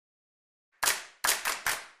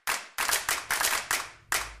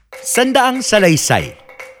Sandaang Salaysay,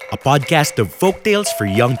 a podcast of folktales for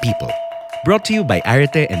young people. Brought to you by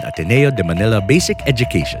Arete and Ateneo de Manila Basic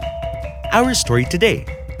Education. Our story today,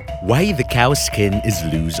 Why the Cow's Skin is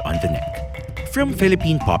Loose on the Neck. From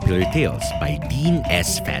Philippine Popular Tales by Dean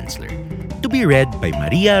S. Fansler. To be read by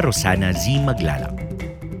Maria Rosana Z. Maglalang.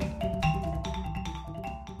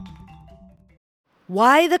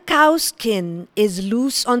 Why the Cow's Skin is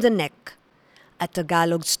Loose on the Neck. A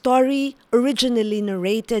Tagalog story originally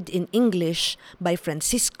narrated in English by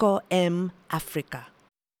Francisco M. Africa.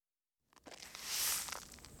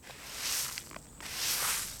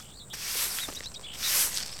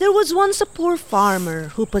 There was once a poor farmer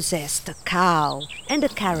who possessed a cow and a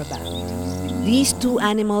carabao. These two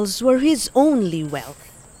animals were his only wealth.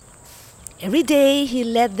 Every day he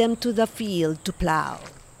led them to the field to plow.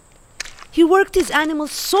 He worked his animals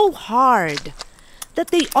so hard that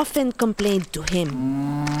they often complained to him.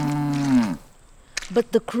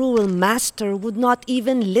 But the cruel master would not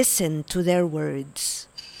even listen to their words.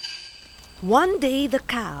 One day the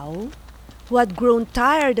cow, who had grown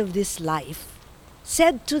tired of this life,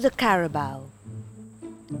 said to the carabao,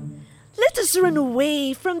 "Let us run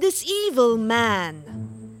away from this evil man.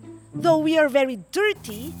 Though we are very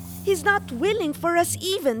dirty, he's not willing for us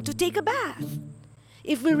even to take a bath.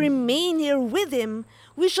 If we remain here with him,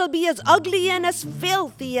 we shall be as ugly and as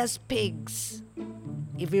filthy as pigs.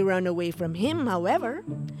 If we run away from him, however,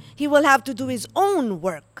 he will have to do his own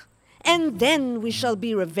work, and then we shall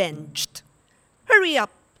be revenged. Hurry up,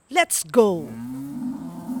 let's go."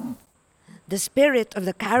 The spirit of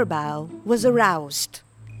the carabao was aroused.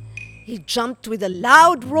 He jumped with a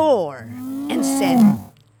loud roar and said,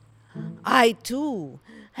 "I too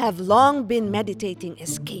have long been meditating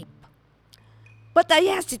escape. But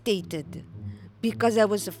I hesitated because I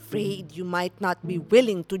was afraid you might not be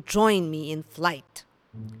willing to join me in flight.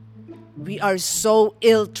 We are so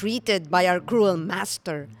ill-treated by our cruel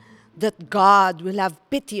master that God will have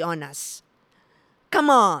pity on us. Come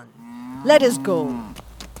on, let us go."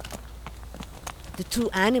 The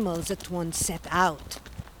two animals at once set out,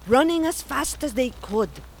 running as fast as they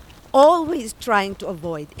could, always trying to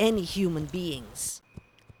avoid any human beings.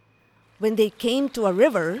 When they came to a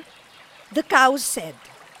river, the cow said,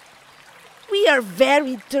 "We are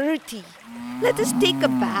very dirty. Let us take a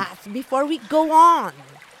bath before we go on.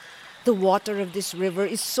 The water of this river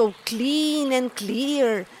is so clean and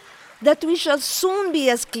clear that we shall soon be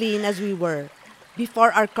as clean as we were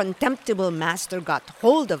before our contemptible master got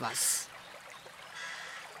hold of us."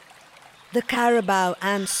 The carabao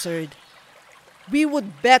answered, "We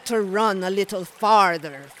would better run a little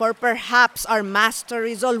farther, for perhaps our master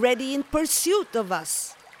is already in pursuit of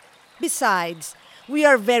us. Besides, we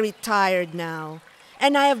are very tired now,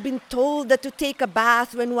 and I have been told that to take a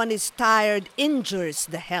bath when one is tired injures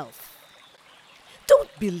the health." "Don't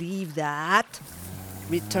believe that,"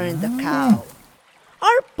 returned the cow.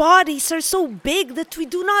 "Our bodies are so big that we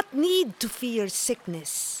do not need to fear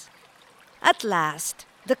sickness." At last,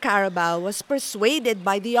 the carabao was persuaded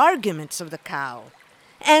by the arguments of the cow,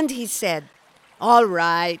 and he said, "All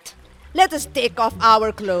right, let us take off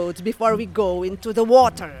our clothes before we go into the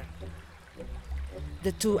water."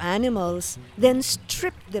 The two animals then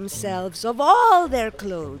stripped themselves of all their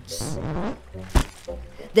clothes.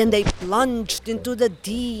 Then they plunged into the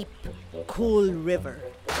deep, cool river.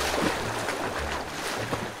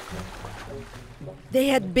 They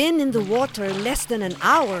had been in the water less than an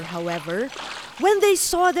hour, however, when they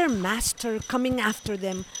saw their master coming after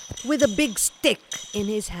them with a big stick in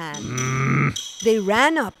his hand. They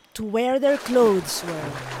ran up to where their clothes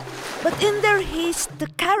were. But in their haste, the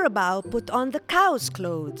carabao put on the cow's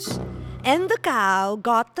clothes, and the cow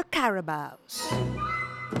got the carabao's.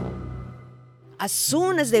 As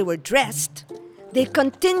soon as they were dressed, they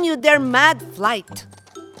continued their mad flight.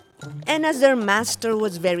 And as their master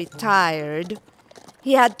was very tired,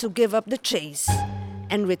 he had to give up the chase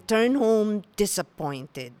and return home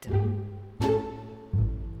disappointed.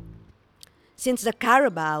 Since the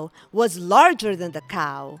carabao was larger than the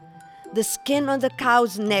cow, the skin on the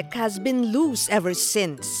cow's neck has been loose ever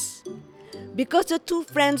since. Because the two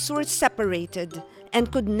friends were separated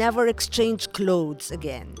and could never exchange clothes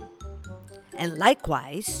again. And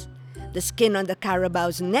likewise, the skin on the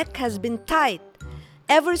carabao's neck has been tight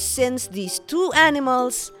ever since these two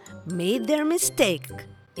animals made their mistake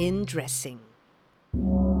in dressing.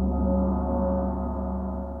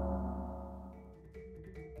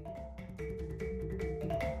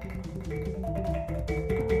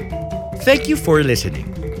 Thank you for listening.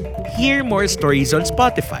 Hear more stories on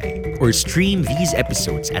Spotify or stream these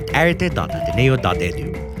episodes at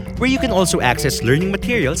arete.ateneo.edu, where you can also access learning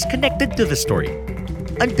materials connected to the story.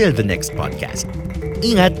 Until the next podcast.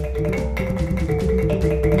 Ingat!